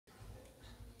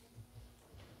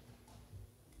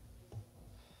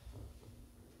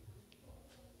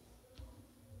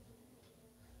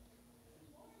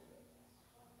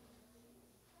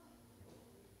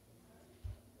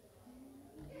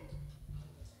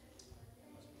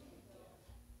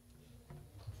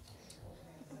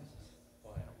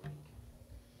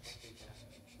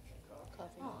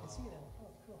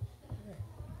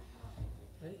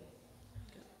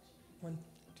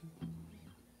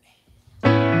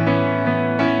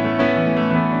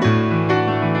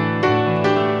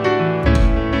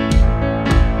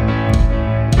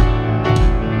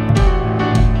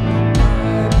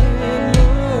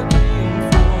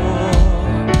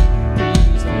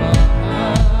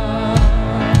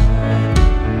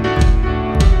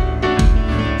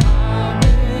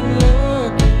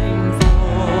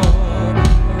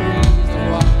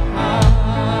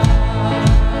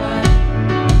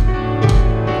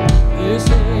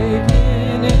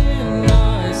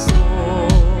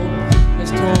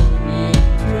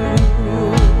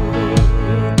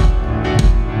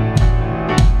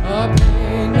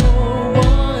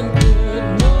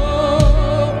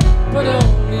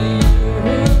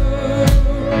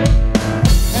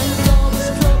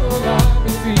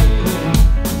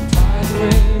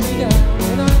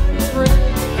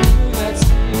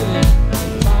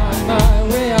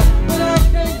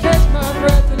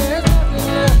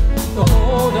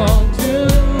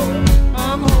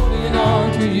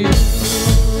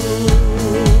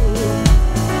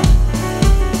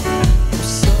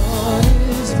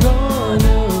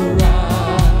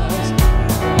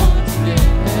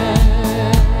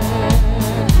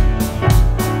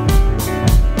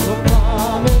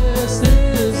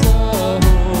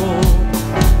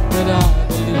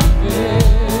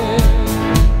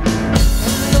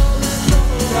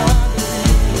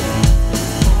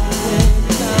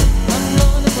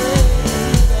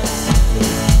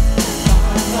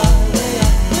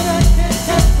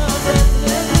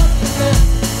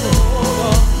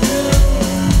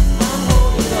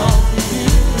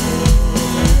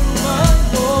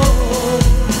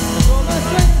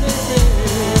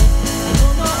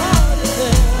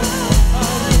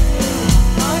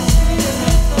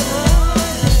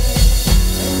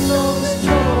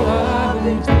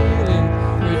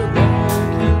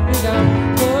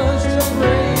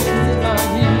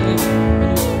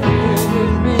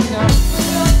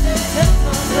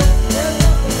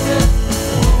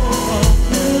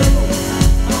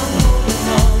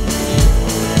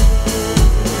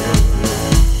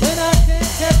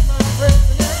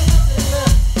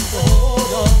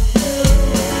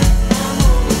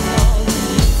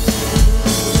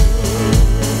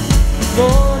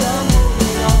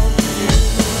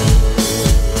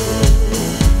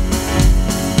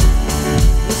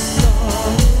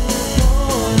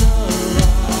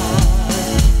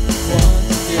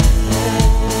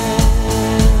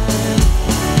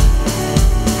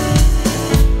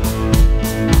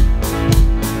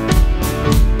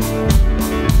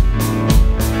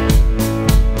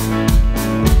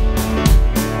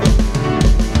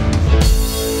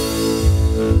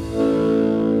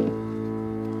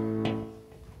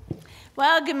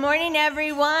Well, good morning,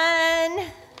 everyone.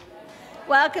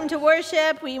 Welcome to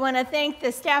worship. We want to thank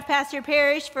the staff pastor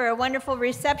parish for a wonderful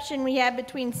reception we had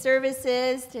between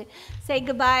services to say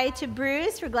goodbye to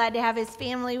Bruce. We're glad to have his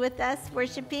family with us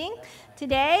worshiping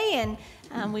today,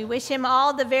 and we wish him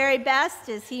all the very best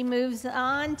as he moves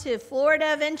on to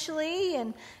Florida eventually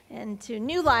and to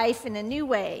new life in a new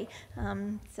way.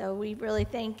 So we really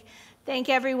thank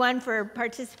everyone for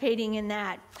participating in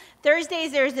that.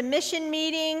 Thursdays, there's a mission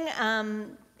meeting,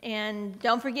 and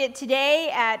don't forget today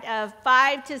at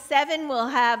 5 to 7, we'll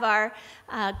have our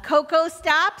cocoa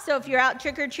stop. So if you're out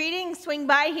trick-or-treating, swing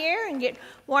by here and get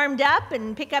warmed up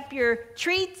and pick up your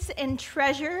treats and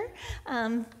treasure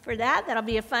for that. That'll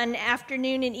be a fun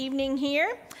afternoon and evening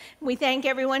here. We thank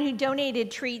everyone who donated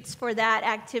treats for that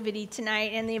activity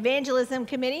tonight, and the evangelism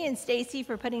committee and Stacy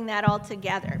for putting that all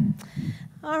together.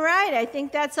 All right, I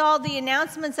think that's all the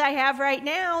announcements I have right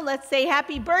now. Let's say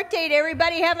happy birthday to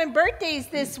everybody having birthdays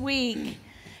this week.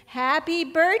 Happy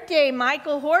birthday.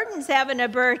 Michael Horton's having a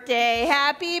birthday.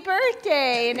 Happy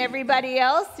birthday. And everybody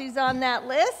else who's on that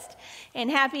list. And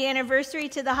happy anniversary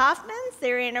to the Hoffmans.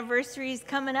 Their anniversary is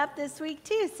coming up this week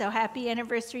too, so happy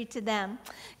anniversary to them.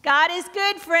 God is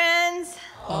good, friends.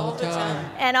 All the time.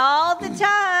 And all the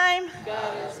time.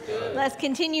 God is good. Let's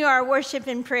continue our worship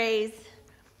and praise.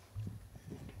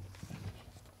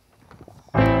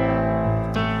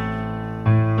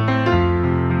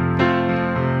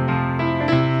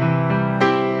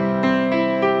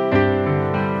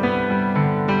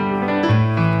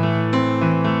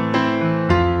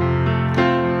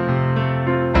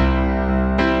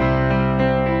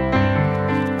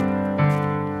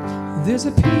 There's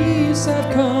a peace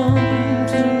I've come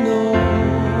to know,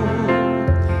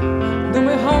 though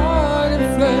my heart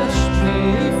and flesh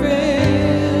may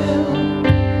fail.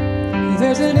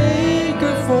 There's an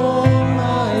anchor for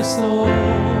my soul.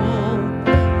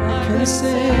 I can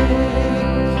say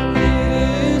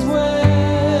it is well.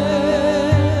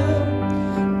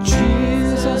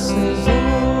 Jesus has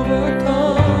overcome,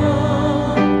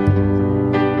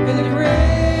 and the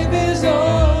grave is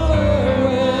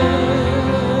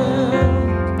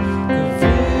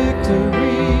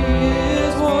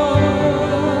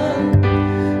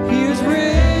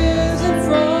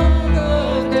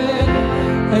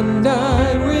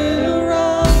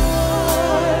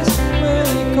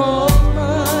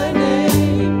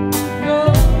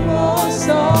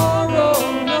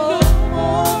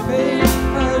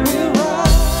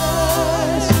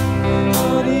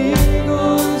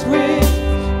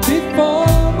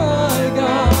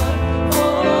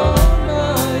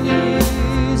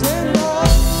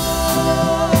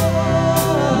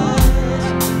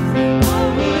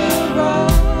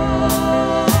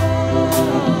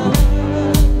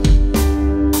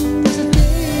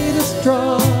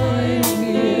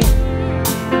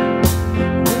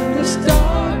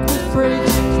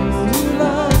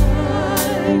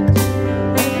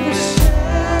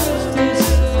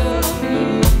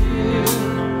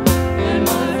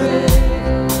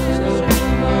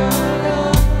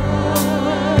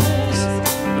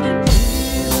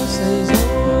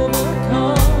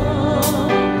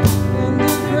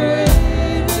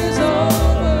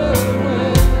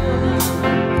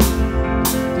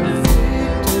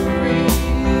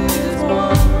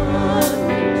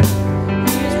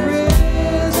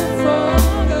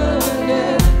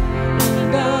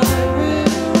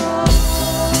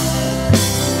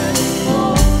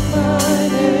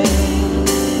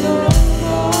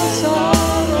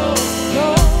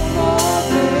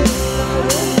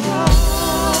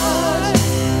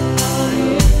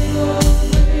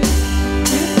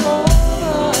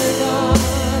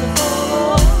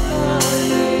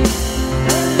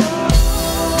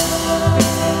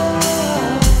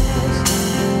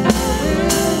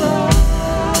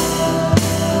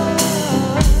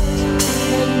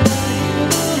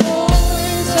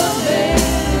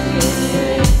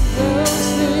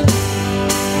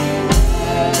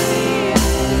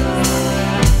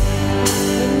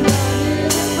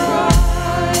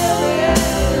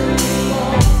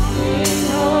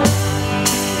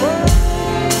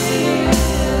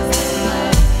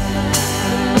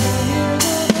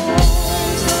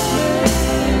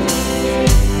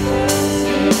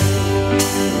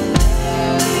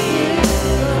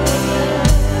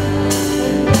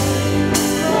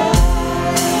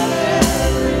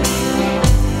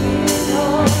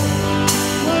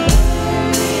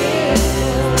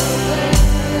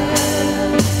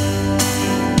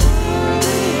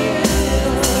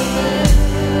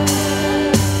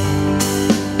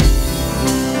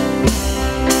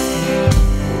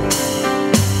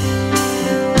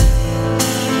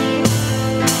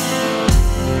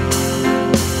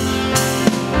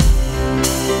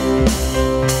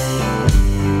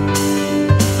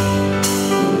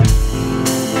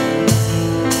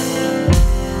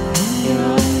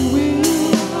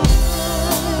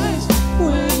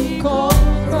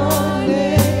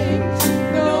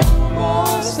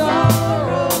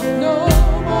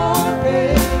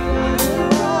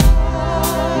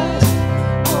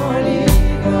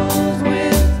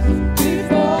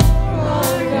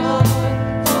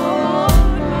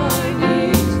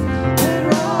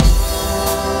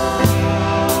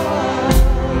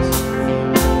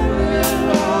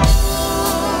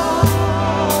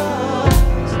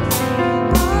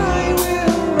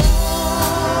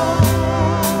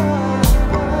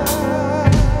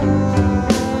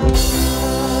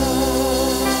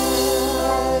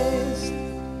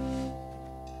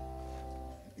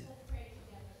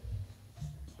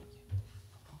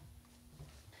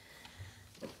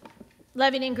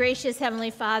Loving and gracious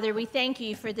Heavenly Father, we thank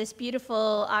you for this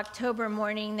beautiful October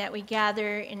morning that we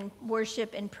gather in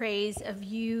worship and praise of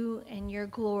you and your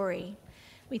glory.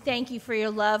 We thank you for your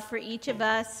love for each of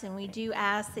us, and we do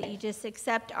ask that you just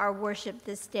accept our worship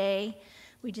this day.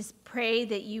 We just pray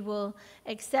that you will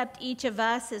accept each of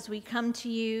us as we come to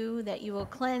you, that you will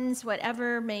cleanse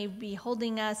whatever may be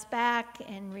holding us back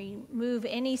and remove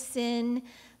any sin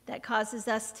that causes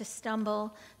us to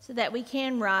stumble, so that we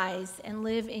can rise and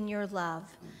live in your love,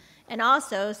 and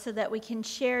also so that we can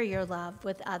share your love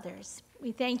with others.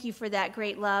 We thank you for that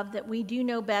great love that we do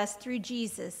know best through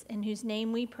Jesus, in whose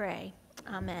name we pray.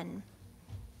 Amen.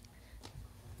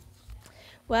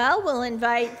 Well, we'll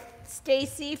invite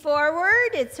Stacy forward.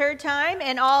 It's her time,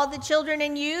 and all the children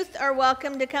and youth are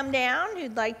welcome to come down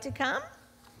who'd like to come.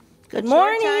 Good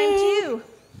morning. It's your time too.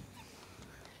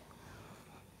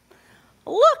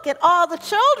 Look at all the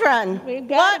children. We've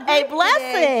got what a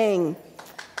blessing.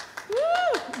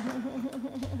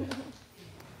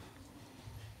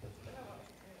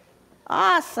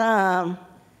 Awesome.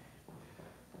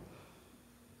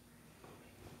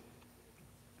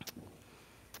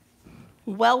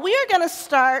 Well, we are going to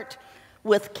start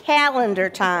with calendar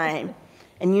time.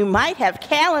 And you might have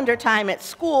calendar time at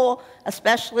school,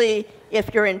 especially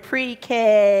if you're in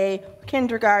pre-K,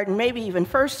 kindergarten, maybe even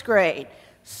first grade.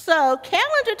 So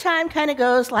calendar time kind of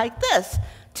goes like this.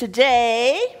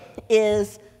 Today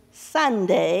is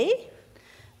Sunday.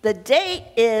 The date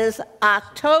is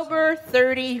October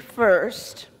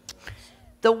 31st.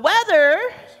 The weather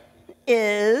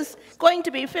is going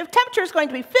to be, temperature is going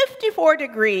to be 54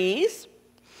 degrees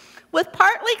with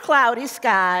partly cloudy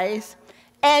skies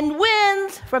and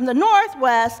winds from the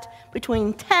northwest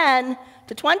between 10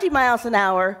 to 20 miles an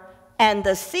hour, and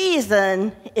the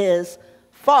season is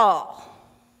fall.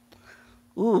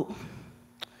 Ooh,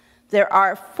 there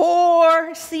are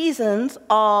 4 seasons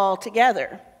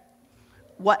altogether.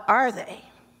 What are they?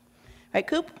 Right,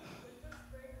 Coop?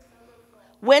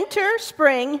 Winter,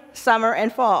 spring, summer,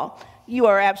 and fall. You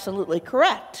are absolutely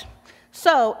correct.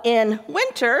 So in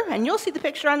winter, and you'll see the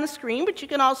picture on the screen, but you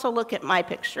can also look at my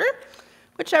picture,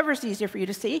 whichever is easier for you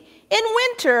to see. In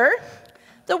winter,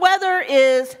 the weather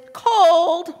is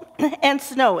cold and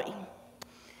snowy.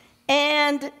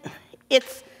 And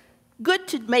it's good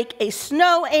to make a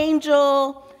snow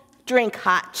angel, drink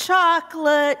hot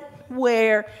chocolate,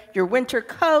 wear your winter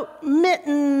coat,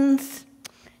 mittens,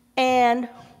 and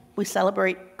we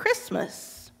celebrate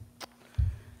Christmas.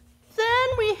 Then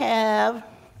we have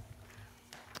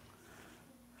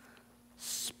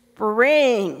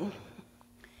spring.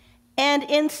 And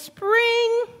in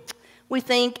spring, we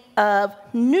think of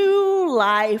new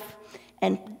life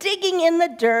and digging in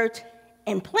the dirt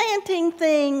and planting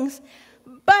things,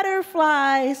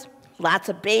 butterflies, lots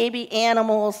of baby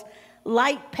animals,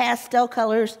 light pastel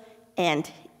colors, and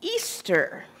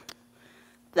Easter.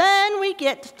 Then we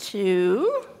get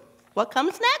to, what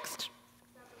comes next?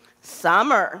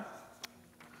 Summer.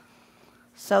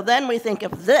 So then we think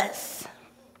of this.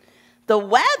 The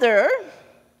weather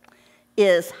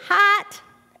is hot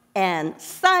and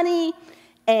sunny,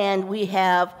 and we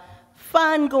have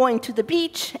fun going to the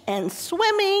beach and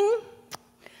swimming.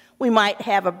 We might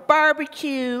have a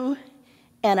barbecue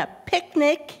and a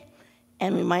picnic,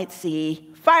 and we might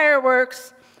see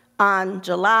fireworks on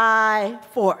July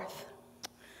 4th.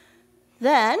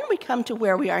 Then we come to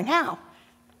where we are now. All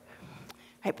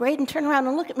right, Braden, turn around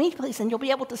and look at me, please, and you'll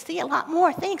be able to see a lot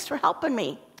more. Thanks for helping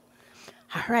me.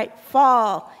 All right,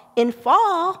 fall. In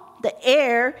fall, the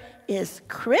air is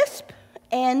crisp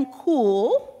and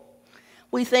cool.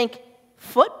 We think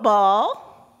football.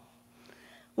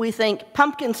 We think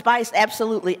pumpkin spice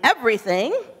absolutely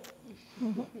everything.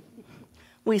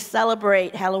 We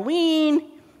celebrate Halloween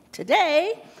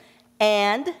today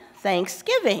and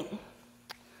Thanksgiving.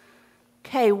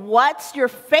 Okay, what's your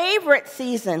favorite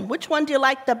season? Which one do you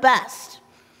like the best?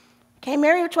 Okay,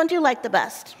 Mary, which one do you like the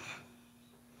best?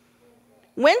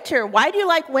 Winter. Why do you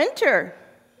like winter?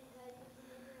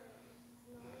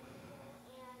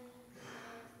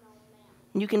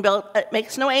 You can make a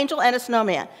snow angel and a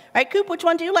snowman. All right, Coop, which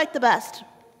one do you like the best?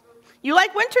 You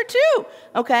like winter too.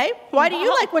 Okay, why do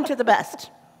you like winter the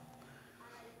best?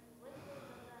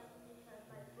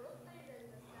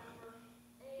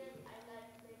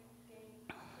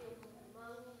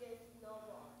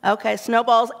 Okay,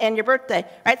 snowballs and your birthday.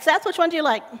 All right, Seth, which one do you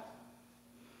like?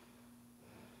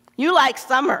 You like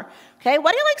summer. Okay,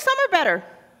 why do you like summer better?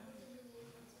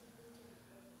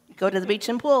 Go to the beach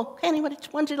and pool. Kenny, which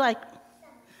one do you like?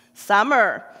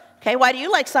 Summer. Okay, why do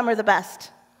you like summer the best?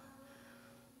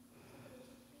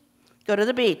 Go to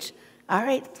the beach. All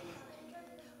right.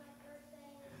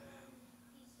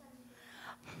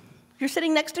 You're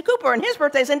sitting next to Cooper, and his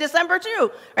birthday's in December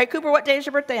too. Right, Cooper, what day is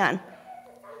your birthday on?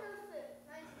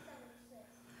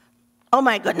 Oh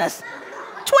my goodness.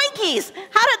 Twinkies!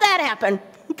 How did that happen?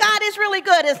 God is really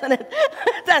good, isn't it?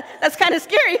 That's kind of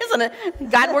scary, isn't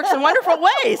it? God works in wonderful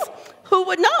ways. Who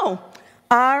would know?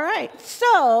 All right,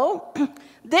 so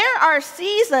there are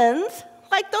seasons,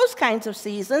 like those kinds of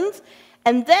seasons,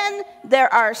 and then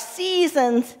there are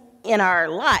seasons in our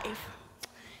life.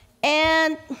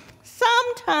 And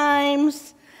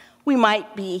sometimes we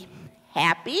might be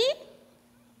happy,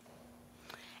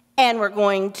 and we're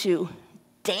going to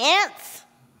dance,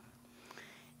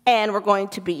 and we're going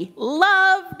to be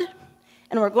loved,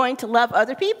 and we're going to love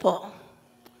other people.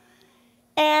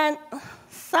 And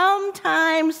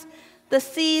sometimes the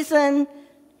season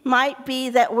might be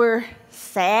that we're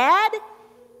sad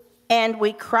and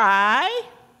we cry.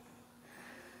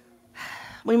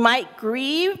 We might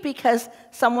grieve because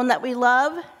someone that we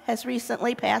love has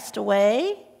recently passed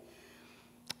away.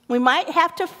 We might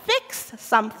have to fix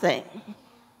something.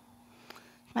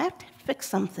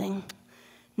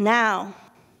 Now,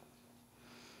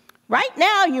 right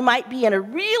now, you might be in a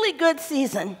really good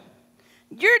season.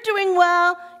 You're doing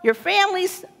well, your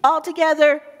family's all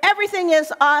together, everything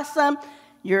is awesome.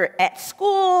 You're at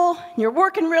school, you're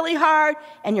working really hard,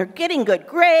 and you're getting good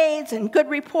grades and good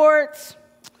reports.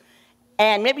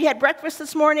 And maybe you had breakfast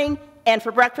this morning, and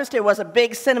for breakfast it was a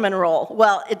big cinnamon roll.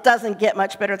 Well, it doesn't get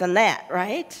much better than that,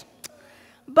 right?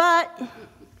 But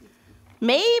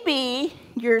maybe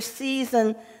your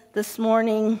season this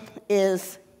morning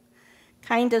is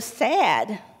kind of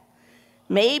sad.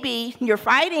 Maybe you're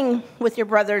fighting with your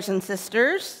brothers and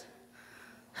sisters.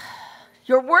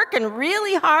 You're working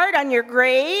really hard on your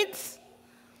grades.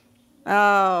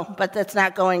 Oh, but that's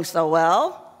not going so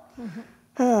well.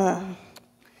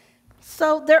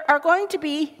 So there are going to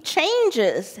be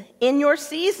changes in your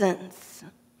seasons.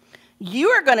 You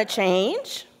are going to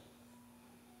change.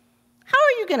 How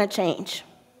are you going to change?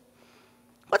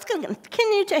 What's going to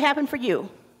continue to happen for you?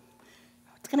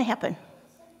 What's going to happen?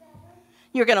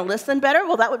 You're going to listen better?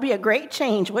 Well, that would be a great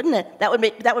change, wouldn't it? That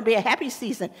would be a happy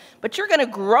season. But you're going to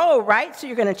grow, right? So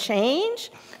you're going to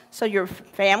change. So your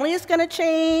family is going to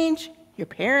change. Your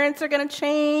parents are going to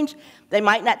change. They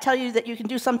might not tell you that you can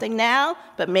do something now,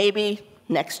 but maybe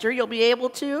next year you'll be able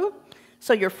to.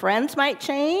 So your friends might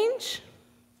change.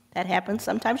 That happens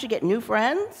sometimes. You get new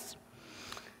friends.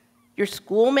 Your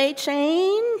school may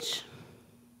change.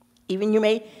 Even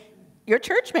your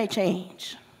church may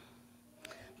change.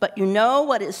 But you know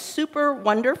what is super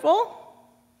wonderful?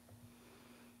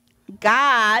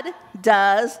 God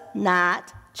does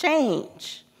not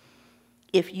change.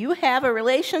 If you have a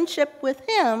relationship with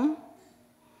Him,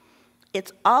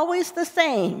 it's always the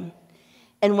same.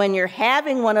 And when you're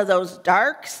having one of those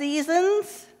dark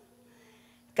seasons,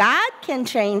 God can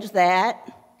change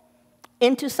that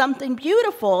into something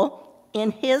beautiful in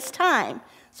His time.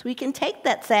 So He can take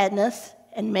that sadness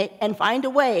and find a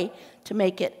way to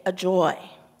make it a joy.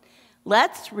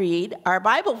 Let's read our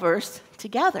Bible verse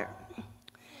together.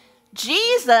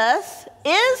 Jesus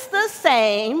is the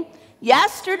same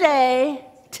yesterday,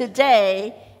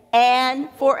 today, and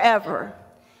forever.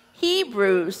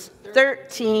 Hebrews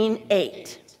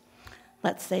 13:8.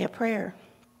 Let's say a prayer.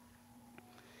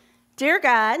 Dear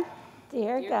God,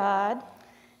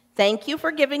 thank you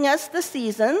for giving us the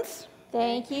seasons.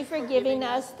 Thank you for giving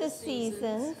us the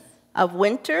seasons Of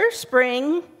winter,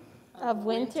 spring,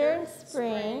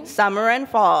 summer, and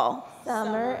fall.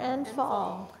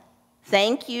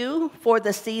 Thank you for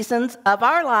the seasons of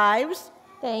our lives.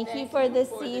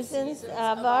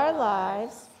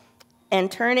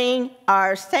 And turning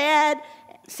our sad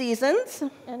seasons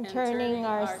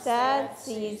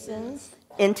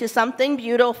into something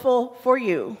beautiful for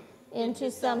you.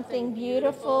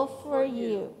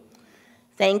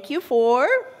 Thank you for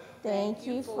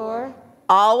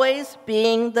always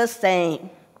being the same.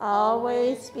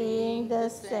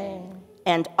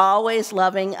 And always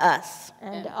loving us.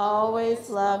 And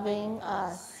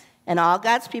all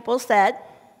God's people said.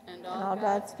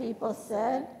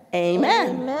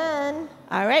 Amen.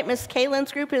 All right, Miss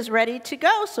Kaylin's group is ready to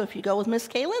go. So if you go with Miss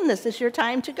Kaylin, this is your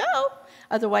time to go.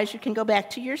 Otherwise, you can go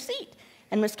back to your seat.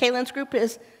 And Miss Kaylin's group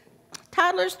is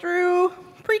toddlers through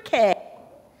pre-K.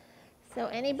 So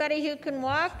anybody who can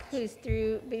walk, who's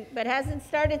through but hasn't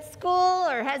started school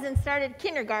or hasn't started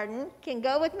kindergarten, can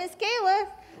go with Miss Kayla.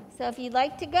 So if you'd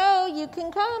like to go, you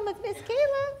can come with Miss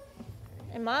Kayla.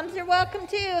 And moms are welcome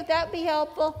too, if that would be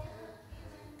helpful.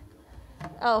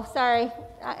 Oh, sorry.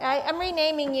 I'm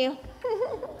renaming you.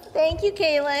 Thank you,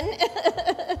 Kaylin.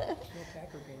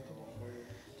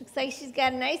 Looks like she's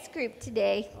got a nice group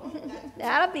today.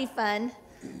 That'll be fun.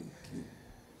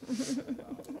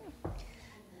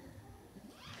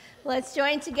 Let's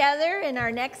join together in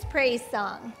our next praise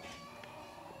song.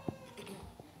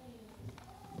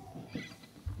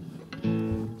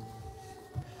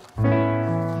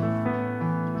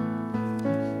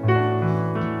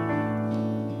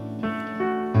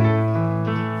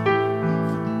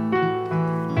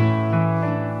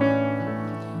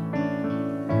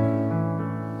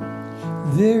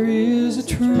 There is a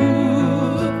truth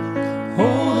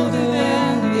older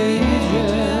than the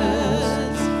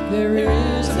ages. There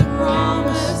is a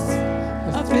promise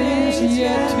of things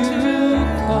yet to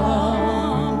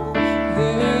come.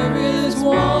 There is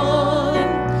one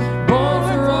born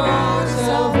for our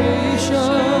salvation,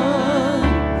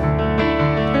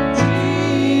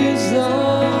 Jesus.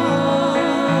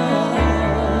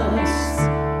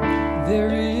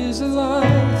 There is a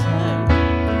light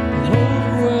that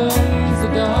overwhelms the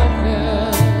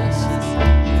darkness.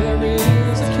 There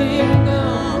is a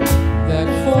kingdom that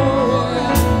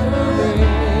forever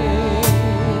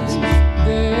reigns.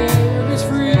 There is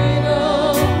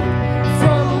freedom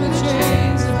from the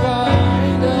chains that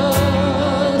bind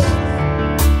us.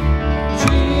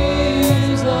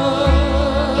 Jesus,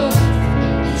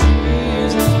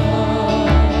 Jesus,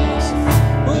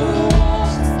 who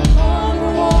walks on the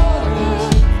waters,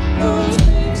 who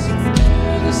speaks to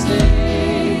the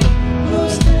sea, who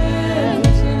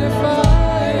stands in the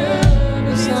fire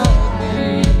beside me.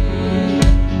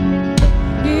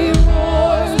 He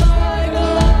roars like a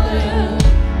lion,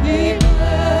 he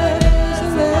bled as a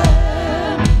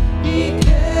lamb, he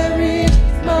carries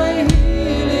my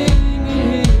healing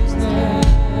in his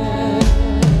name.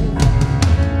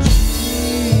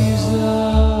 Jesus,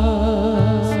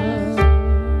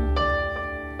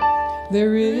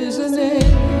 there is a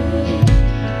name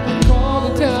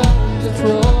called in times of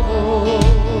trouble.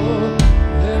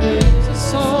 There is a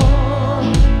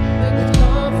song that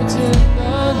comforts in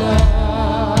the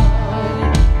night.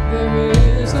 There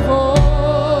is a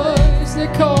voice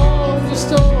that calms the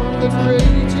storm that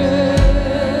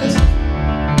rages.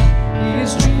 He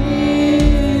is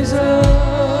Jesus,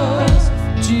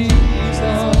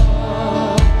 Jesus.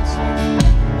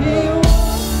 He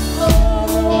walks on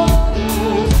the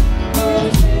waters, who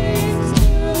speaks to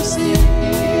the sea,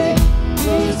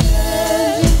 who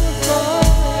stands in the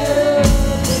fire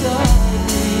beside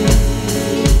me.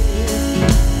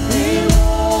 He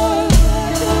roars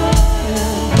like a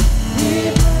lion, he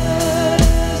bled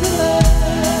as a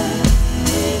lamb,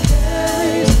 he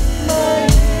carries my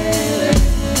healing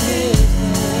in his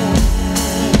hand.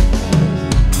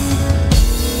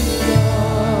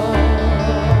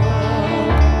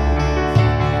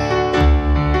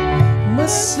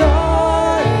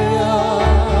 Messiah,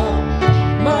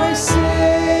 my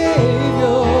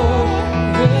Savior,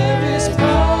 there is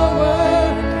power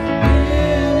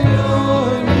in your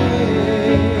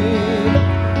name.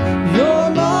 You're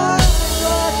my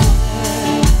rock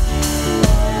and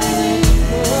my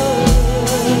redeemer.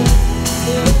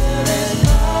 There is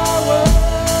power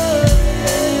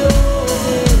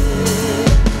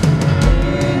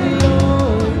in your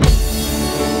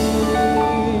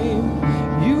name.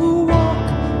 You walk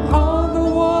on the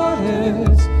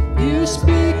waters, you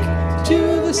speak to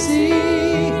the sea,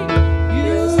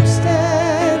 you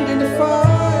stand in the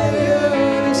fire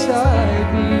beside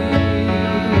me.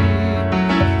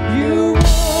 You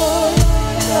roar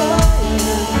like a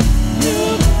lion, you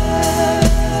bled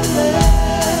as a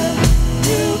lamb,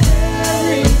 you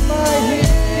carry my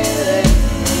healing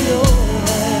in your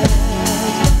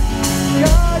hands.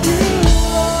 God, you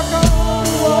walk on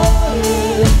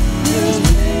water, you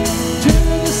speak to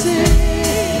the sea,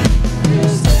 you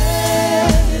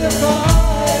stand in the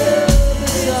fire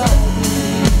beside me.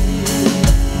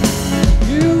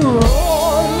 You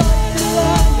roar like a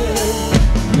lion,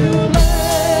 you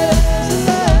bled as a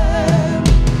lamb,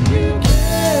 you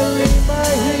carry my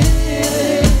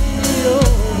healing in your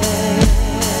hand.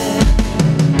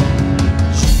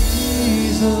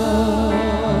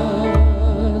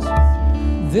 Jesus,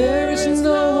 there is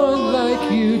no one like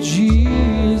you,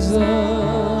 Jesus.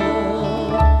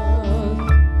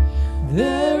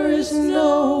 There is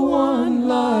no one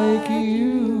like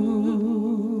you.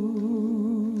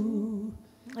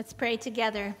 Let's pray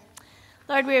together.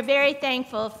 Lord, we are very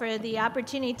thankful for the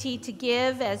opportunity to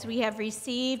give as we have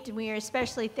received. We are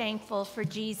especially thankful for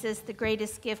Jesus, the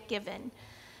greatest gift given.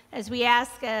 As we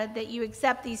ask that you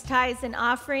accept these tithes and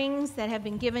offerings that have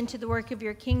been given to the work of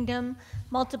your kingdom,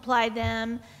 multiply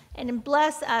them, and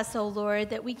bless us, O Lord,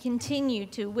 that we continue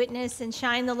to witness and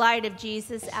shine the light of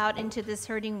Jesus out into this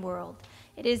hurting world.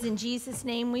 It is in Jesus'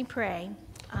 name we pray.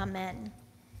 Amen.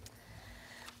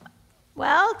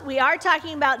 Well, we are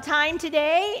talking about time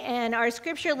today, and our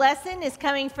scripture lesson is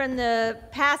coming from the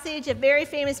passage, a very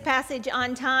famous passage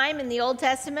on time in the Old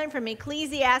Testament from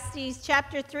Ecclesiastes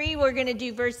chapter 3. We're going to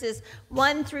do verses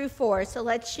 1 through 4. So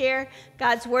let's share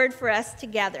God's word for us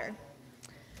together.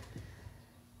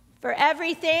 For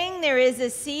everything there is a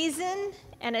season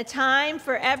and a time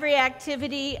for every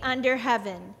activity under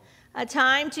heaven, a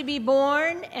time to be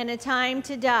born and a time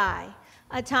to die,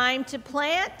 a time to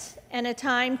plant and a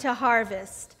time to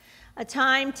harvest, a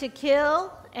time to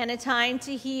kill and a time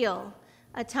to heal,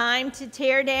 a time to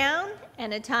tear down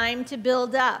and a time to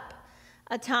build up,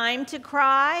 a time to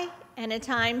cry and a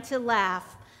time to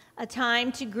laugh, a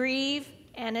time to grieve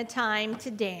and a time to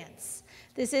dance.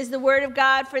 This is the word of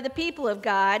God for the people of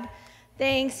God.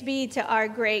 Thanks be to our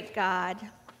great God.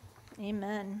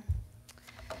 Amen.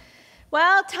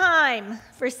 Well, time.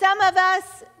 For some of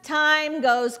us, time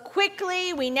goes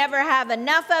quickly. We never have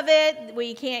enough of it.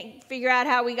 We can't figure out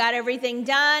how we got everything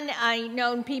done. I've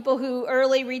known people who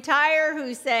early retire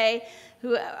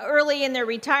who early in their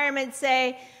retirement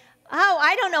say, oh,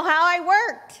 I don't know how I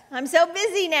worked. I'm so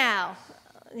busy now.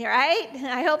 Right?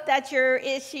 I hope that's your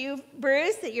issue,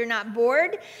 Bruce, that you're not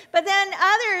bored. But then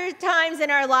other times in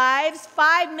our lives,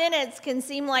 5 minutes can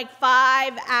seem like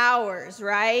 5 hours,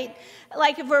 right?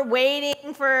 Like if we're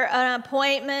waiting for an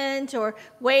appointment or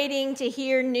waiting to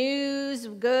hear news,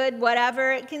 good,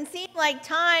 whatever, it can seem like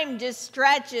time just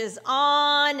stretches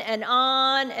on and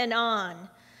on and on.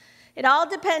 It all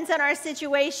depends on our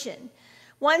situation.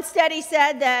 One study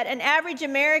said that an average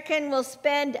American will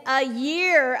spend a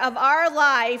year of our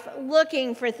life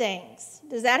looking for things.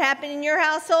 Does that happen in your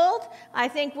household? I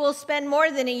think we'll spend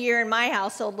more than a year in my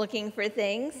household looking for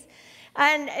things.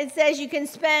 And it says you can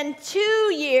spend 2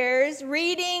 years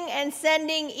reading and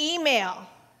sending email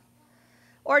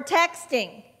or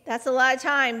texting. That's a lot of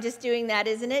time just doing that,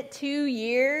 isn't it? 2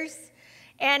 years.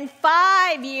 And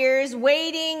 5 years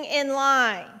waiting in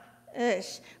line.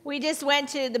 We just went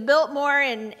to the Biltmore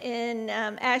in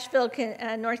Asheville,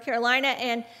 North Carolina,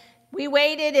 and we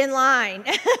waited in line.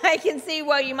 I can see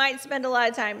why you might spend a lot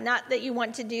of time. Not that you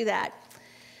want to do that.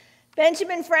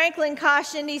 Benjamin Franklin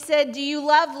cautioned, he said, do you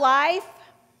love life?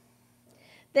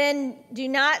 Then do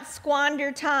not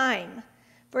squander time,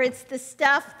 for it's the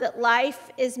stuff that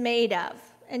life is made of.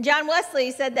 And John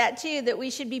Wesley said that too, that we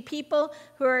should be people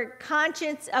who are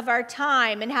conscious of our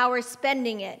time and how we're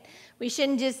spending it. We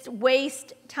shouldn't just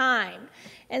waste time.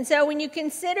 And so when you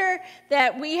consider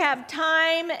that we have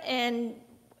time and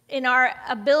in our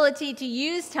ability to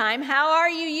use time, how are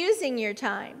you using your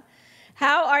time?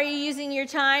 How are you using your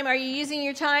time? Are you using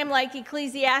your time like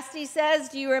Ecclesiastes says?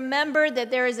 Do you remember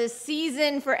that there is a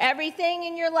season for everything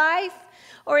in your life?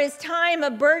 Or is time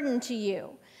a burden to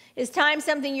you? Is time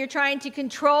something you're trying to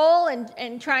control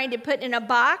and trying to put in a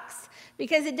box?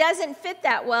 Because it doesn't fit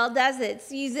that well, does it?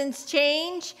 Seasons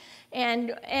change.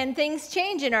 And things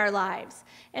change in our lives.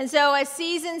 And so as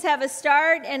seasons have a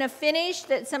start and a finish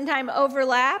that sometimes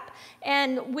overlap,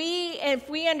 and if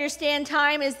we understand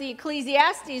time as the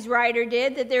Ecclesiastes writer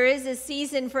did, that there is a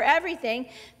season for everything,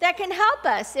 that can help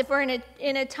us if we're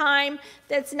in a time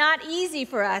that's not easy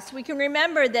for us. We can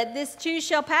remember that this too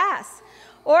shall pass.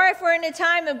 Or if we're in a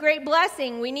time of great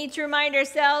blessing, we need to remind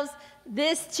ourselves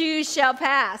this too shall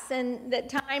pass, and that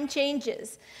time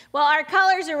changes. Well, our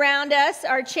colors around us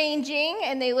are changing,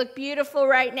 and they look beautiful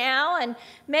right now, and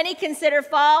many consider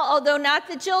fall, although not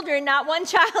the children. Not one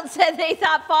child said they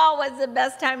thought fall was the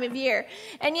best time of year.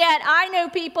 And yet, I know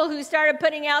people who started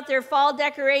putting out their fall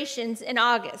decorations in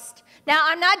August. Now,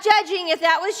 I'm not judging if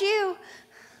that was you.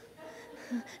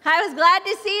 I was glad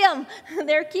to see them.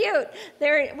 They're cute.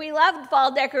 We love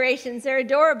fall decorations. They're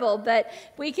adorable. But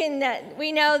we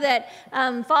know that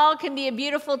fall can be a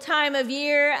beautiful time of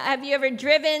year. Have you ever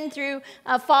driven through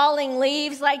falling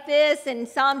leaves like this and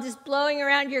saw them just blowing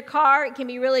around your car? It can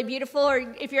be really beautiful.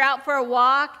 Or if you're out for a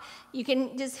walk, you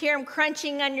can just hear them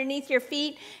crunching underneath your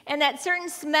feet. And that certain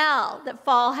smell that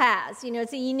fall has. You know,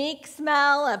 it's a unique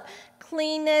smell of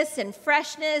cleanness and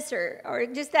freshness, or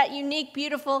just that unique,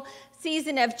 beautiful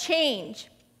season of change.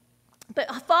 But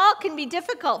fall can be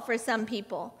difficult for some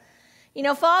people. You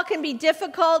know, fall can be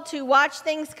difficult to watch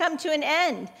things come to an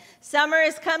end. Summer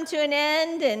has come to an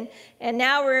end, and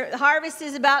now harvest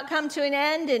is about come to an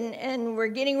end, and we're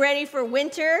getting ready for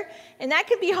winter. And that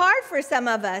can be hard for some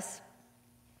of us.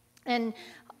 And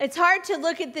it's hard to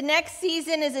look at the next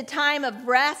season as a time of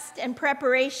rest and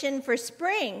preparation for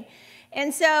spring.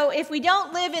 And so if we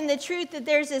don't live in the truth that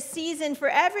there's a season for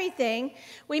everything,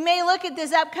 we may look at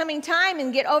this upcoming time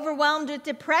and get overwhelmed with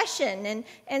depression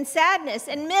and sadness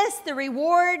and miss the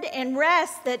reward and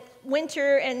rest that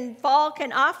winter and fall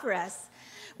can offer us.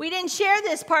 We didn't share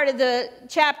this part of the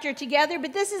chapter together,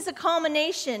 but this is a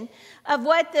culmination of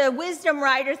what the wisdom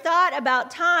writer thought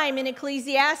about time in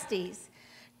Ecclesiastes.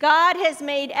 God has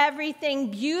made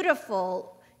everything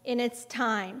beautiful in its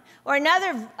time. Or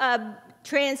another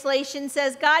translation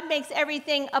says God makes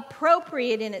everything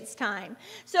appropriate in its time.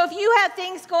 So if you have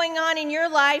things going on in your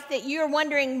life that you're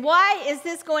wondering, why is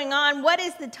this going on? What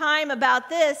is the time about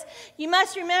this? You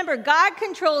must remember God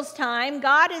controls time.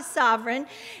 God is sovereign.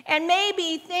 And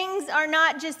maybe things are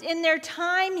not just in their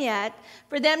time yet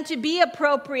for them to be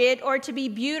appropriate or to be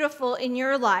beautiful in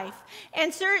your life.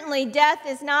 And certainly death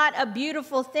is not a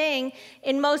beautiful thing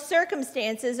in most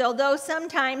circumstances, although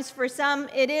sometimes for some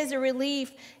it is a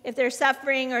relief if they're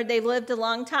suffering or they've lived a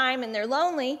long time and they're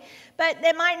lonely, but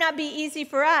that might not be easy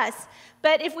for us.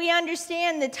 But if we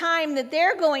understand the time that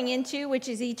they're going into, which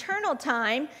is eternal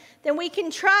time, then we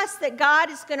can trust that God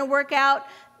is going to work out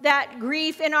that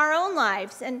grief in our own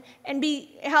lives and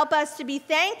help us to be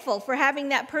thankful for having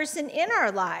that person in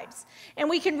our lives. And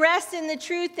we can rest in the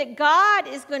truth that God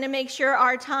is going to make sure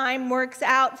our time works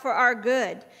out for our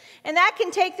good. And that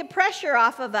can take the pressure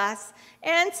off of us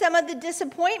and some of the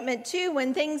disappointment too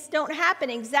when things don't happen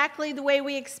exactly the way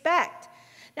we expect.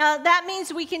 Now, that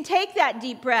means we can take that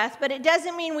deep breath, but it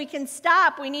doesn't mean we can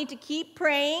stop. We need to keep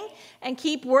praying and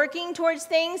keep working towards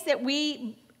things that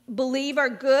we believe are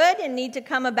good and need to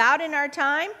come about in our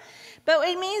time. But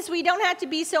it means we don't have to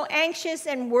be so anxious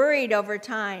and worried over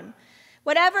time.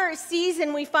 Whatever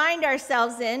season we find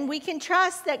ourselves in, we can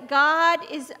trust that God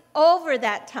is over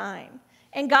that time,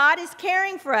 and God is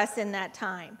caring for us in that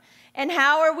time. And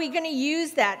how are we going to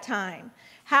use that time?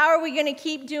 How are we going to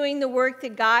keep doing the work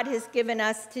that God has given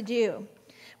us to do?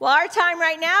 Well, our time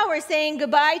right now, we're saying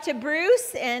goodbye to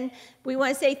Bruce, and we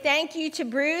want to say thank you to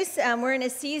Bruce. We're in a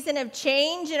season of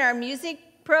change in our music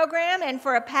program, and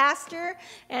for a pastor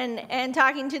and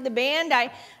talking to the band,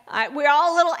 we're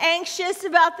all a little anxious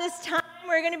about this time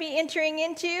we're going to be entering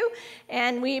into,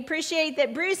 and we appreciate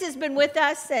that Bruce has been with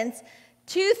us since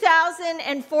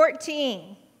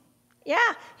 2014. Yeah,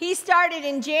 he started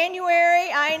in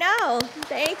January. I know.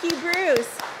 Thank you,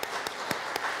 Bruce.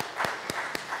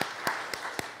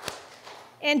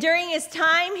 And during his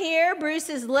time here, Bruce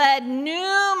has led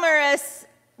numerous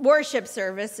worship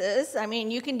services. I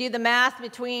mean, you can do the math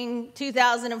between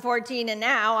 2014 and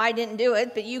now. I didn't do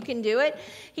it, but you can do it.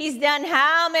 He's done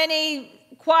how many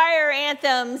choir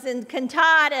anthems and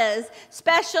cantatas,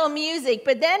 special music.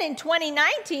 But then in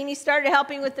 2019, he started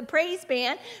helping with the praise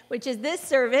band, which is this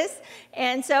service.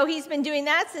 And so he's been doing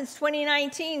that since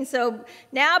 2019. So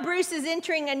now Bruce is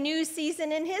entering a new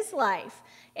season in his life.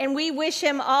 And we wish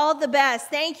him all the best.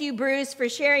 Thank you, Bruce, for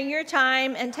sharing your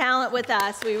time and talent with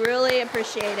us. We really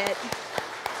appreciate it.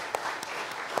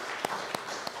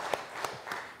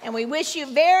 And we wish you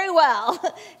very well,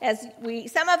 as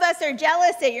some of us are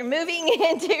jealous that you're moving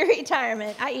into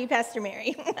retirement, i.e. Pastor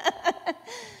Mary.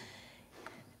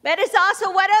 But it's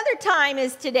also, what other time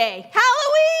is today?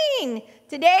 Halloween!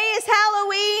 Today is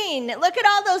Halloween. Look at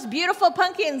all those beautiful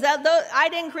pumpkins. I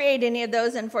didn't create any of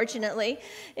those, unfortunately.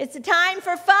 It's a time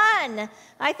for fun.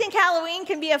 I think Halloween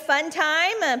can be a fun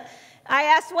time. I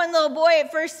asked one little boy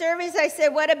at first service, I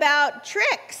said, what about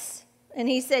tricks? And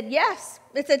he said, yes.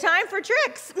 It's a time for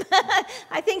tricks.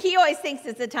 I think he always thinks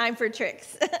it's a time for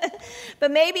tricks. But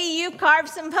maybe you carved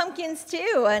some pumpkins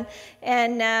too.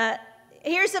 And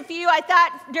here's a few. I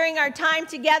thought during our time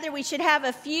together we should have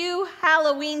a few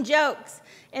Halloween jokes.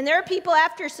 And there are people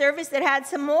after service that had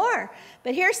some more.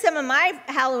 But here's some of my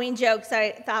Halloween jokes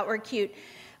I thought were cute.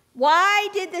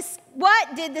 What did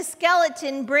the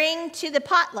skeleton bring to the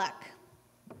potluck?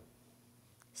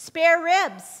 Spare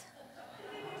ribs.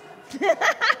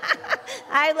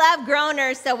 I love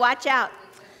groaners, so watch out.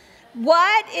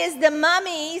 What is the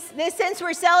mummy's, since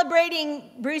we're celebrating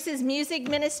Bruce's music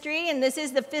ministry, and this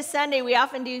is the fifth Sunday, we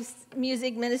often do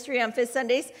music ministry on fifth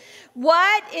Sundays.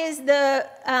 What is the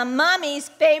mummy's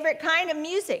favorite kind of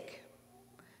music?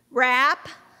 Rap.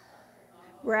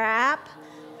 Rap.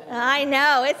 I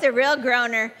know, it's a real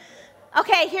groaner.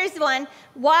 Okay, here's one.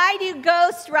 Why do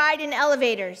ghosts ride in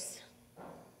elevators?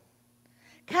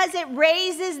 Because it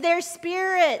raises their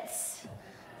spirits.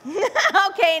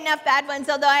 Okay, enough bad ones,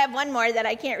 although I have one more that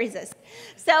I can't resist.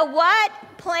 So what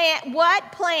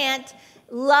plant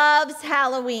loves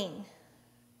Halloween?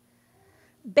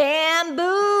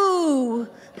 Bamboo.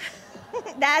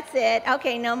 That's it.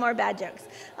 Okay, no more bad jokes.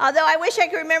 Although I wish I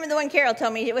could remember the one Carol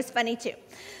told me. It was funny too.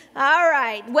 All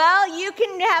right. Well, you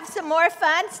can have some more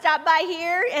fun. Stop by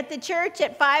here at the church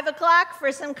at 5 o'clock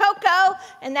for some cocoa,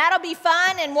 and that'll be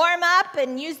fun, and warm up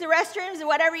and use the restrooms and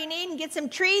whatever you need and get some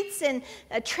treats and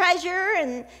a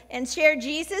treasure and share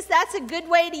Jesus. That's a good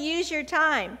way to use your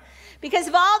time. Because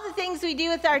of all the things we do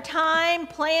with our time,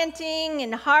 planting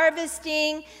and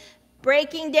harvesting,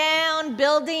 breaking down,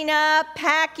 building up,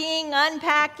 packing,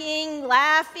 unpacking,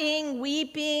 laughing,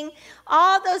 weeping,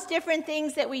 all those different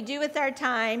things that we do with our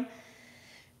time,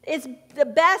 it's the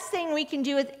best thing we can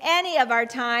do with any of our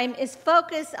time is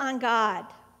focus on God.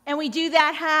 And we do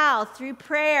that how? Through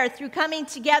prayer, through coming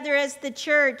together as the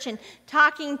church and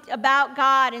talking about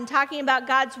God and talking about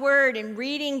God's word and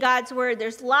reading God's word.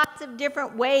 There's lots of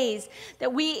different ways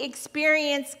that we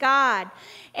experience God.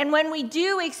 And when we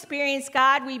do experience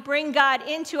God, we bring God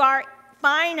into our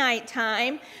finite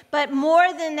time. But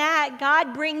more than that,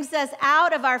 God brings us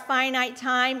out of our finite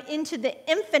time into the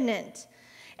infinite.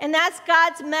 And that's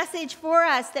God's message for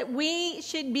us, that we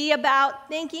should be about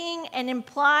thinking and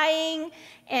implying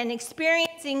and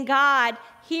experiencing God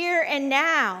here and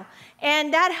now.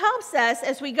 And that helps us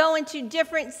as we go into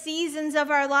different seasons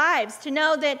of our lives to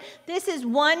know that this is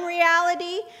one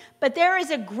reality, but there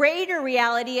is a greater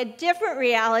reality, a different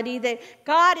reality that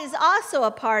God is also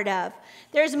a part of.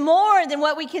 There's more than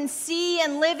what we can see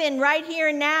and live in right here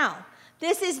and now.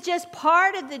 This is just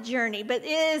part of the journey, but it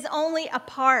is only a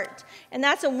part. And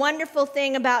that's a wonderful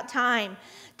thing about time.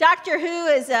 Doctor Who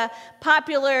is a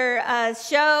popular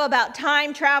show about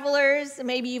time travelers.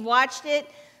 Maybe you've watched it.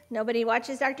 Nobody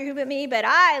watches Doctor Who but me, but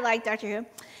I like Doctor Who.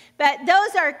 But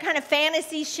those are kind of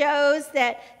fantasy shows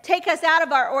that take us out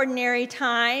of our ordinary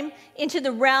time into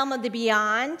the realm of the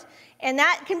beyond. And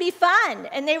that can be fun.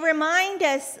 And they remind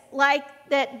us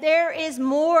that there is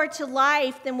more to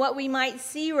life than what we might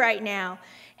see right now.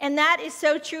 And that is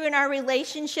so true in our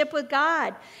relationship with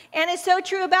God. And it's so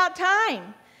true about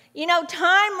time. You know,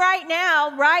 time right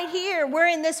now, right here, we're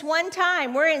in this one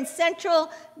time. We're in Central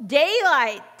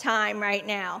Daylight Time right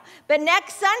now. But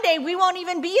next Sunday, we won't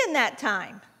even be in that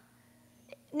time.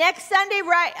 Next Sunday,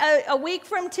 a week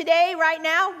from today, right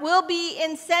now, we'll be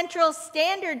in Central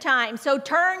Standard Time. So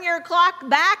turn your clock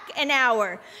back an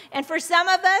hour. And for some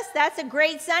of us, that's a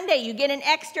great Sunday. You get an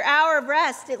extra hour of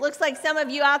rest. It looks like some of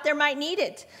you out there might need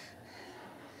it.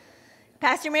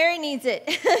 Pastor Mary needs it.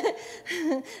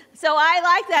 So I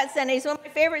like that Sunday. It's one of my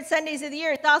favorite Sundays of the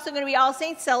year. It's also going to be All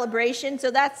Saints celebration,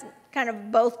 so that's kind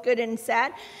of both good and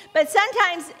sad. But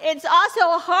sometimes it's also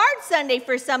a hard Sunday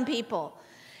for some people.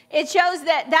 It shows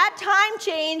that time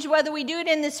change, whether we do it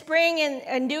in the spring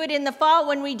and do it in the fall,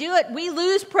 when we do it, we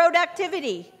lose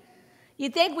productivity. You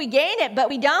think we gain it, but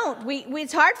we don't.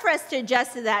 It's hard for us to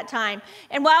adjust to that time.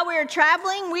 And while we were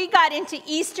traveling, we got into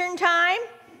Eastern time,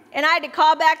 and I had to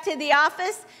call back to the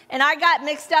office, and I got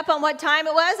mixed up on what time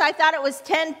it was. I thought it was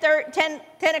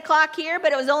 10 o'clock here,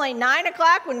 but it was only 9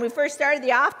 o'clock when we first started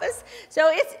the office.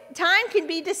 So time can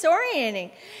be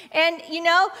disorienting. And, you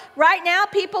know, right now,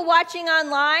 people watching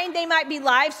online, they might be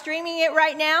live streaming it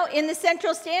right now in the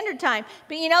Central Standard Time.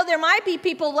 But, you know, there might be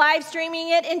people live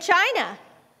streaming it in China.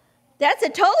 That's a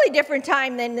totally different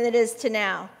time than it is to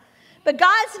now. But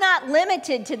God's not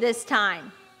limited to this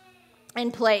time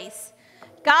and place.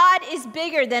 God is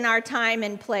bigger than our time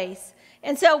and place.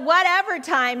 And so whatever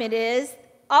time it is,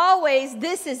 always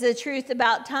this is the truth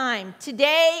about time.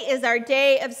 Today is our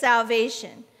day of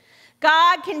salvation.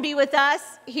 God can be with us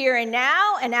here and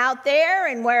now and out there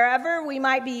and wherever we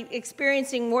might be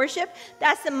experiencing worship.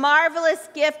 That's the marvelous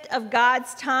gift of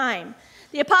God's time.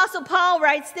 The Apostle Paul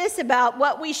writes this about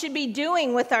what we should be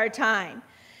doing with our time.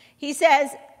 He says,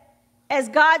 as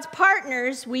God's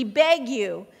partners, we beg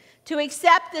you to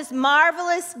accept this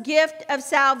marvelous gift of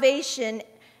salvation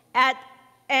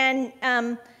and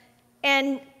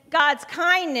God's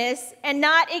kindness and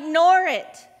not ignore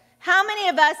it. How many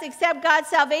of us accept God's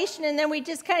salvation and then we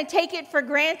just kind of take it for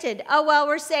granted? Oh, well,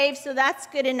 we're saved, so that's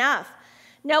good enough.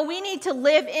 No, we need to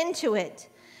live into it.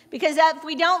 Because if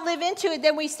we don't live into it,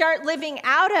 then we start living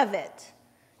out of it.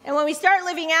 And when we start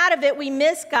living out of it, we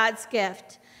miss God's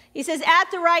gift. He says, at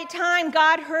the right time,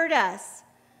 God heard us.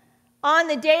 On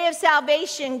the day of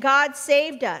salvation, God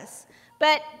saved us.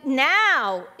 But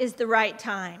now is the right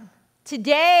time.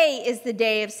 Today is the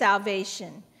day of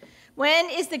salvation. When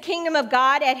is the kingdom of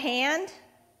God at hand?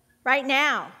 Right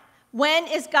now. When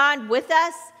is God with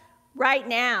us? Right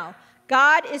now.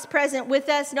 God is present with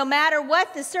us no matter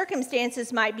what the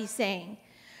circumstances might be saying.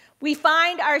 We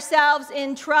find ourselves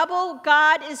in trouble,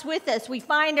 God is with us. We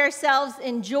find ourselves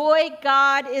in joy,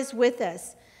 God is with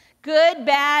us. Good,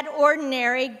 bad,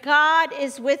 ordinary, God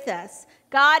is with us.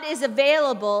 God is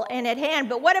available and at hand.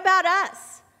 But what about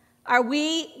us? Are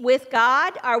we with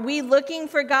God? Are we looking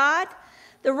for God?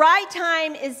 The right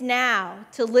time is now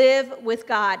to live with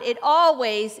God. It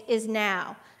always is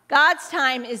now. God's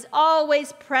time is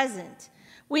always present.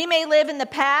 We may live in the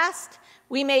past,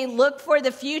 we may look for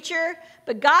the future,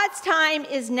 but God's time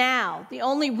is now, the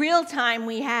only real time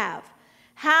we have.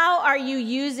 How are you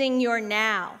using your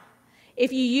now?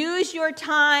 If you use your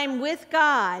time with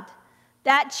God,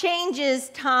 that changes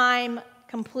time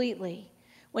completely.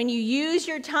 When you use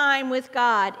your time with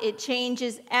God, it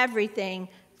changes everything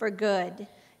for good.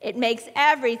 It makes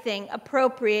everything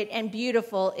appropriate and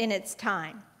beautiful in its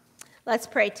time. Let's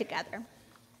pray together.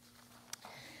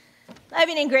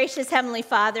 Loving and gracious Heavenly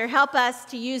Father, help us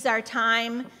to use our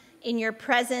time in your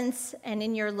presence and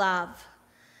in your love.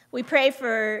 We pray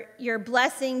for your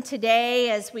blessing today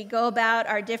as we go about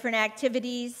our different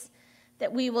activities,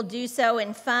 that we will do so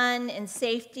in fun and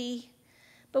safety.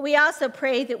 But we also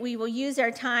pray that we will use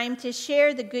our time to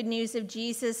share the good news of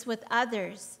Jesus with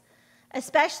others,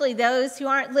 especially those who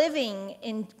aren't living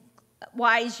in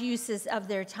wise uses of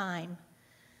their time.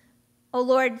 Oh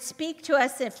Lord, speak to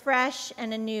us afresh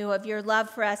and anew of your love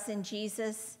for us in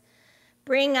Jesus.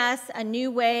 Bring us a new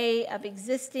way of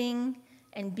existing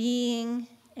and being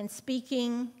and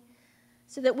speaking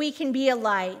so that we can be a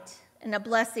light and a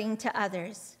blessing to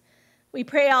others. We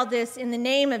pray all this in the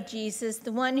name of Jesus,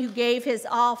 the one who gave his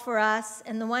all for us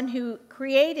and the one who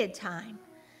created time.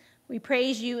 We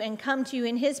praise you and come to you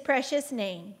in his precious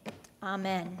name.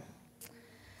 Amen.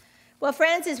 Well,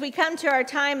 friends, as we come to our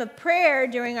time of prayer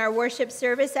during our worship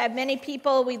service, I have many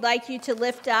people we'd like you to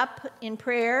lift up in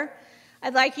prayer.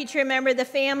 I'd like you to remember the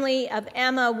family of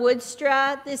Emma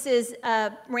Woodstra. This is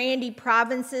Randy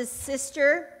Provence's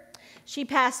sister. She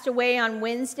passed away on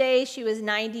Wednesday. She was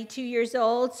 92 years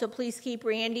old, so please keep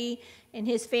Randy and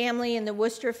his family and the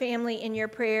Wooster family in your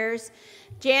prayers.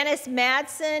 Janice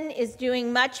Madsen is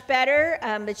doing much better,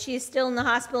 but she is still in the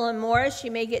hospital in Morris. She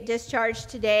may get discharged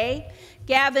today.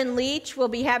 Gavin Leach will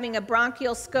be having a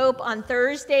bronchial scope on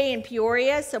Thursday in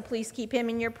Peoria, so please keep him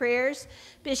in your prayers.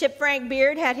 Bishop Frank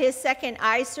Beard had his second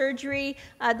eye surgery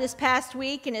this past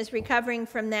week and is recovering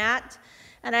from that.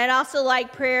 And I'd also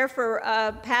like prayer for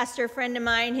a pastor friend of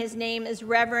mine. His name is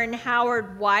Reverend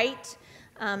Howard White.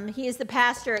 He is the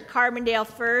pastor at Carbondale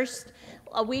First.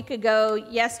 A week ago,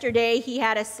 yesterday, he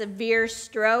had a severe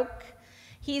stroke.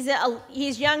 He's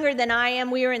younger than I am.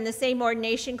 We were in the same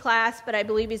ordination class, but I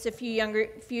believe he's a few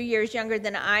years younger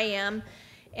than I am.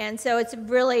 And so it's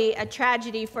really a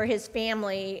tragedy for his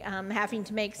family having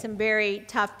to make some very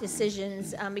tough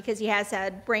decisions because he has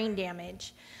had brain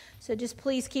damage. So just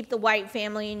please keep the White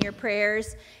family in your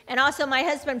prayers. And also my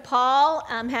husband Paul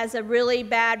has a really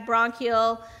bad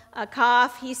bronchial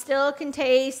cough. He still can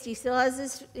taste. He still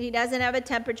has he doesn't have a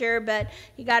temperature, but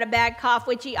he got a bad cough,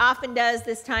 which he often does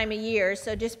this time of year.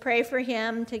 So just pray for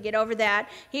him to get over that.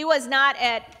 He was not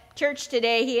at church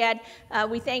today. He had,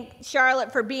 we thank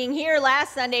Charlotte for being here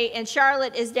last Sunday, and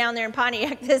Charlotte is down there in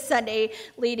Pontiac this Sunday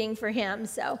leading for him.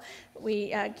 So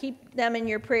we keep them in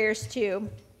your prayers too.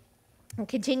 And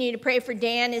continue to pray for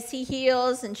Dan as he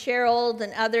heals, and Cheryl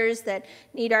and others that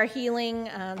need our healing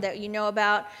that you know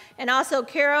about. And also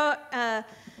Karen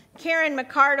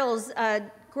McCardle's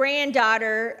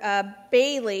granddaughter,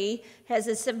 Bailey, has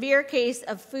a severe case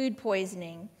of food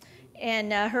poisoning.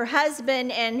 And her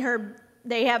husband and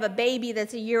they have a baby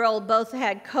that's a year old, both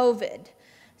had COVID.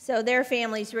 So their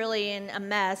family's really in a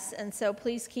mess, and so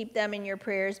please keep them in your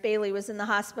prayers. Bailey was in the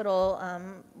hospital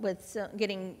with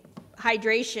getting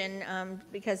hydration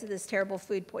because of this terrible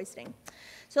food poisoning.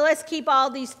 So let's keep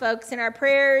all these folks in our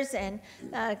prayers and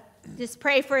just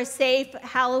pray for a safe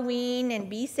Halloween and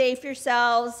be safe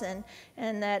yourselves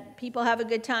and that people have a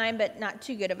good time, but not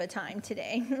too good of a time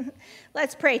today.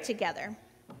 Let's pray together.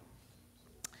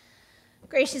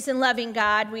 Gracious and loving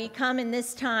God, we come in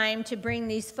this time to bring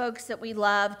these folks that we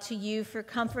love to you for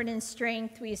comfort and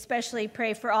strength. We especially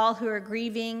pray for all who are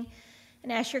grieving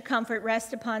and ask your comfort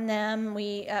rest upon them.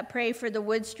 We pray for the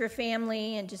Woodstra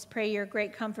family and just pray your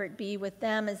great comfort be with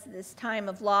them as this time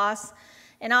of loss.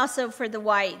 And also for the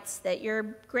Whites, that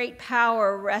your great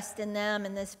power rest in them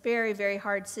in this very, very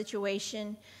hard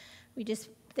situation. We just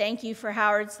thank you for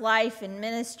Howard's life and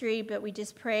ministry, but we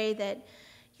just pray that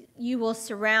you will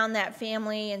surround that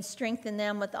family and strengthen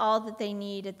them with all that they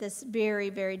need at this very,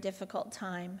 very difficult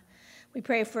time. We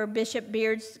pray for Bishop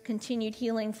Beard's continued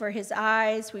healing for his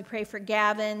eyes. We pray for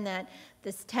Gavin that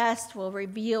this test will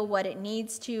reveal what it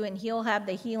needs to, and he'll have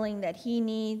the healing that he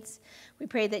needs. We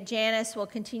pray that Janice will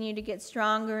continue to get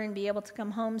stronger and be able to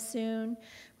come home soon.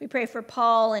 We pray for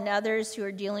Paul and others who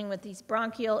are dealing with these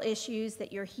bronchial issues,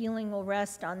 that your healing will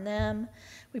rest on them.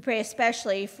 We pray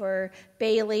especially for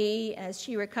Bailey as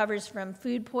she recovers from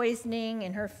food poisoning,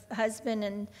 and her husband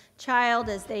and child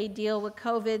as they deal with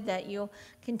COVID, that you'll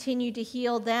continue to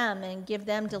heal them and give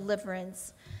them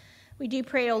deliverance. We do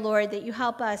pray, O Lord, that you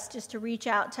help us just to reach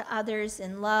out to others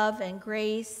in love and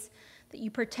grace, that you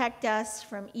protect us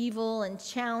from evil and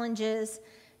challenges,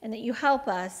 and that you help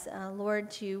us,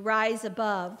 Lord, to rise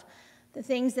above the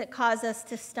things that cause us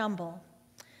to stumble.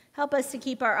 Help us to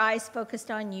keep our eyes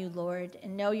focused on you, Lord,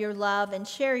 and know your love and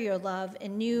share your love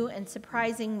in new and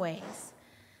surprising ways.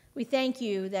 We thank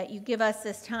you that you give us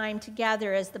this time to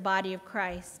gather as the body of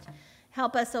Christ.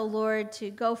 Help us, O Lord, to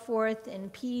go forth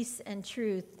in peace and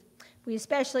truth. We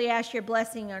especially ask your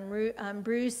blessing on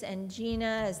Bruce and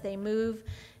Gina as they move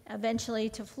eventually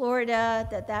to Florida,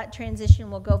 that transition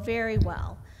will go very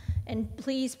well. And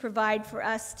please provide for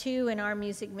us too in our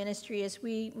music ministry as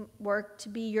we work to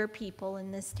be your people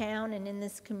in this town and in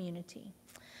this community.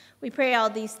 We pray all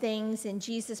these things in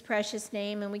Jesus' precious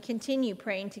name, and we continue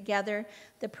praying together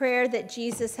the prayer that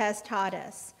Jesus has taught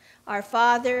us. Our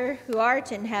Father, who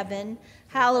art in heaven,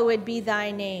 hallowed be thy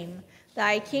name.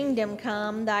 Thy kingdom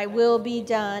come, thy will be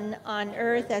done on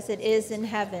earth as it is in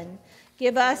heaven.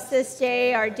 Give us this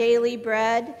day our daily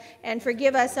bread, and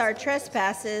forgive us our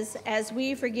trespasses as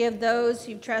we forgive those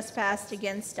who trespass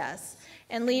against us.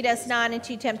 And lead us not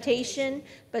into temptation,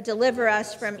 but deliver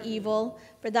us from evil.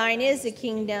 For thine is the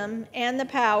kingdom, and the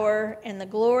power, and the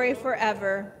glory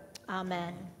forever.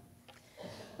 Amen.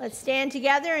 Let's stand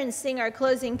together and sing our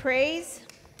closing praise.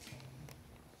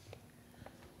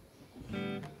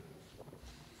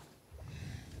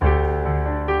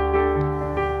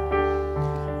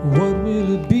 What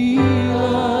will it be like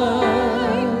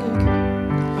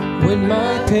when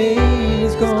my pain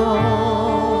is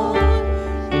gone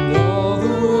and all the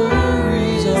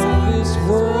worries of this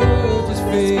world just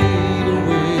fade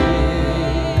away?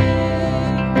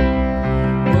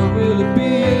 What will it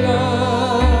be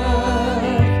like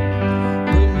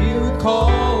when you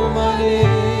call my name?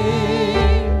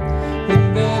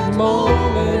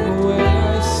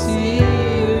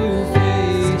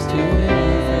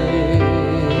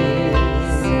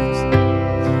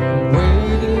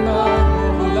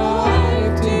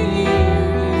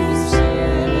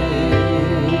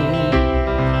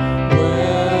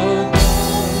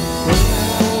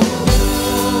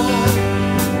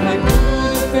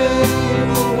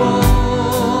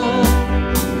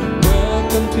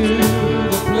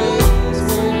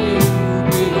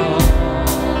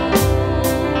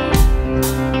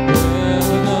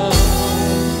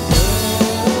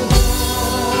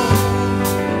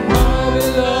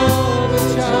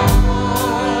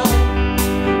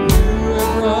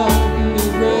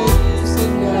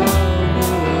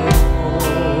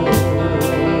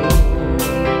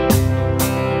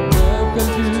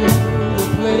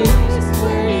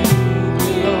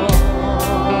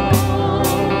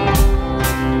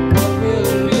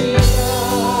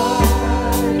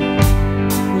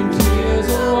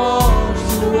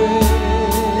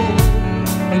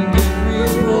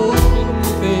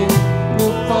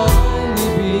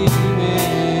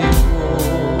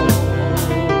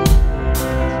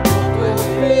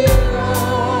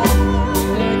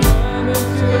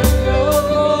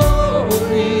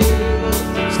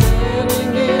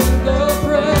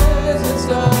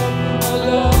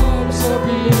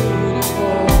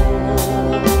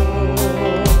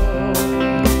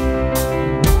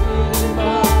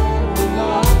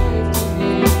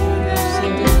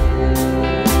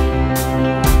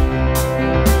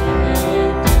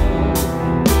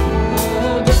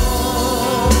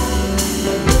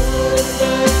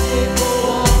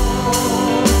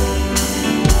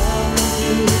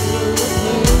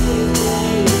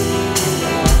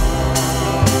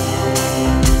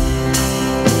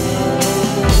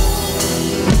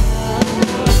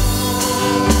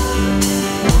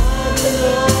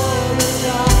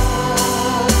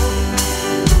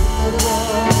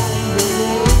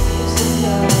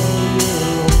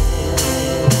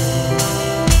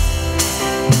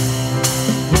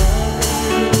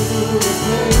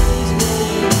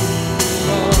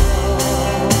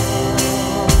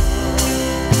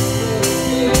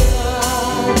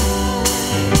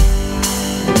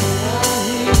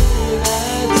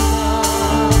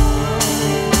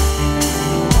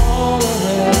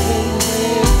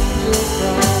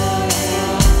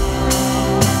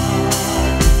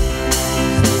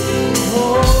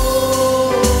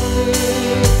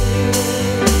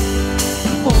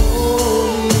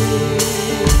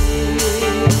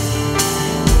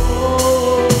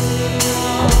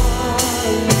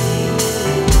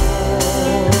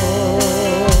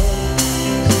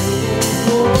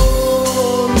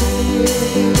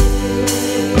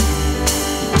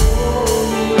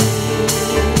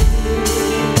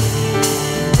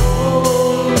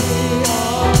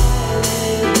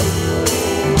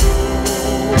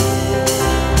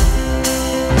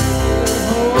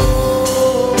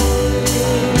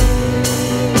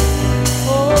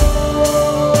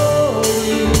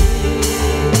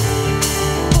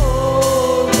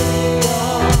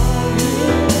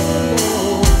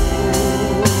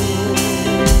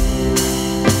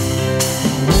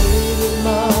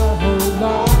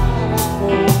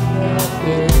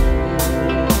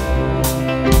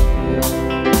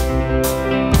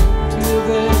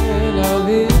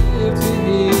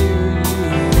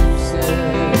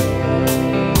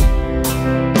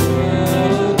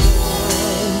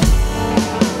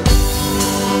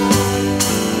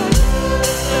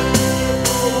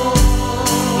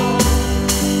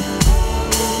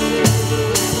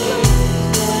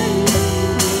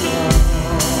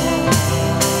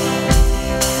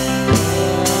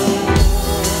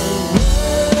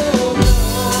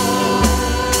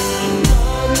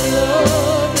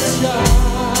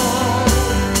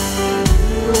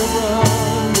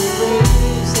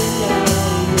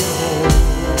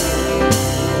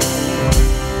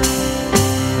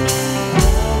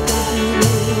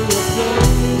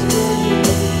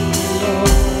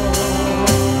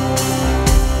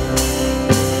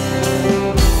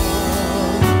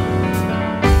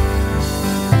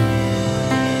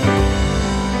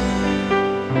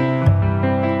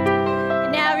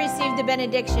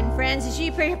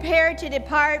 prepare to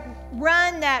depart,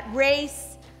 run that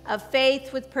race of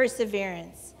faith with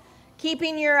perseverance,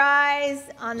 keeping your eyes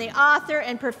on the author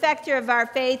and perfecter of our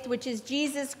faith, which is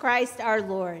Jesus Christ our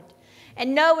Lord.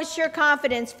 And know with sure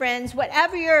confidence, friends,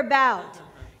 whatever you're about,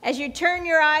 as you turn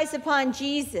your eyes upon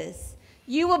Jesus,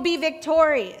 you will be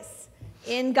victorious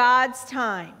in God's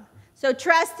time. So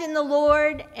trust in the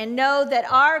Lord and know that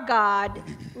our God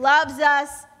loves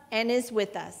us and is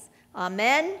with us.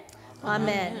 Amen.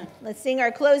 Amen. Amen. Let's sing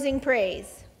our closing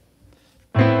praise.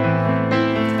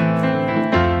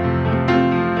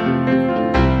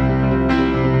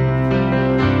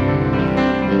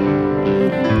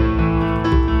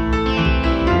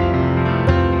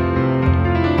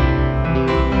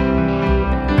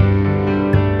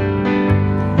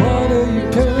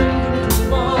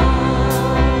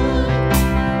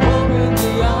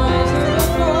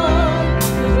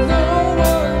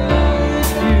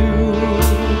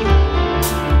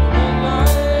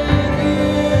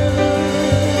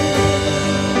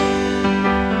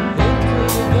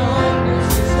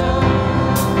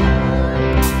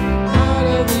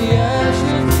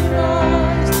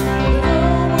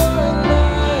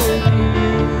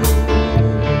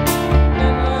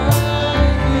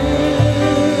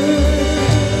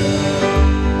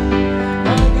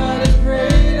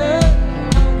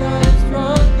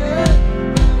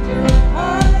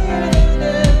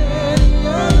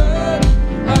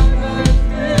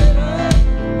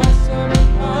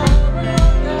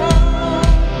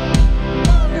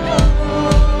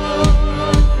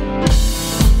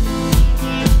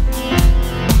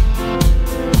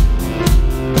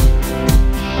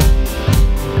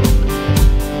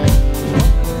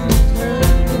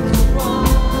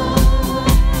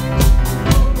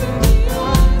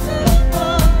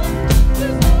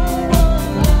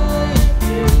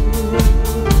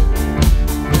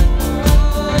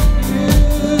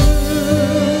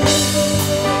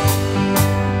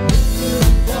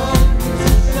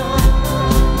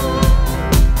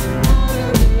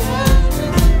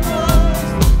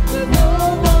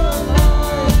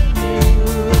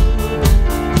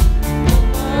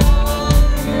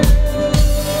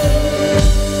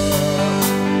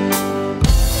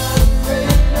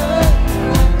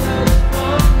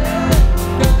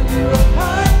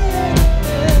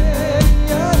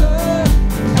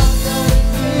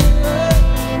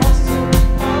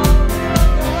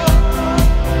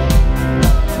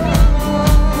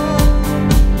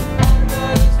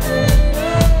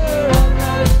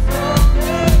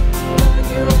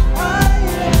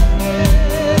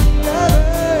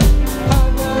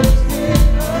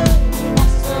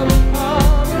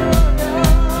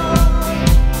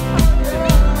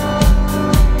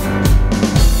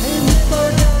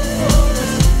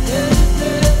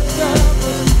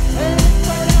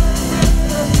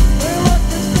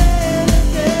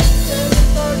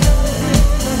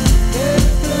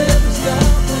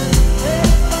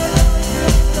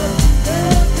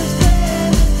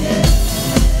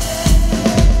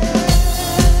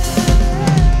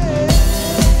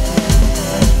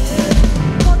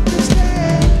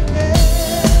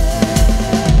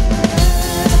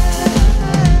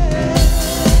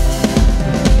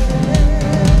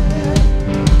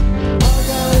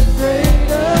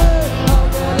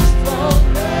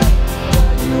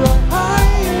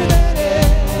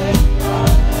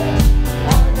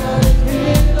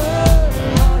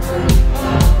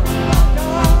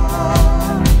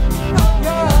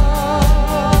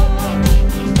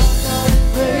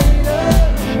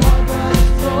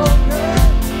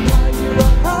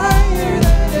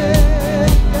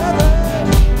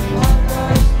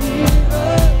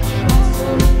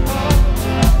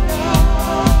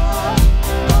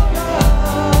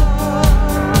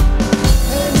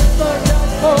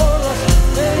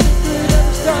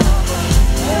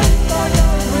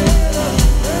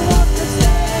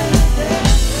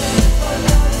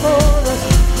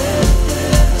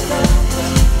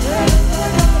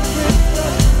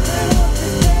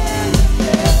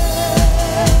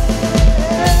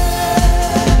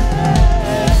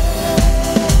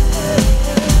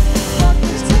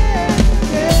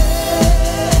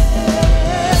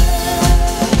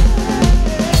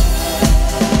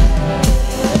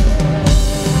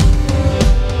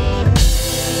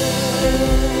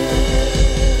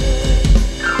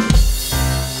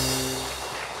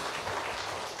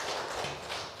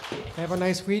 Have a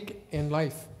nice week in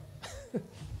life.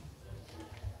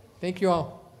 Thank you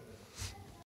all.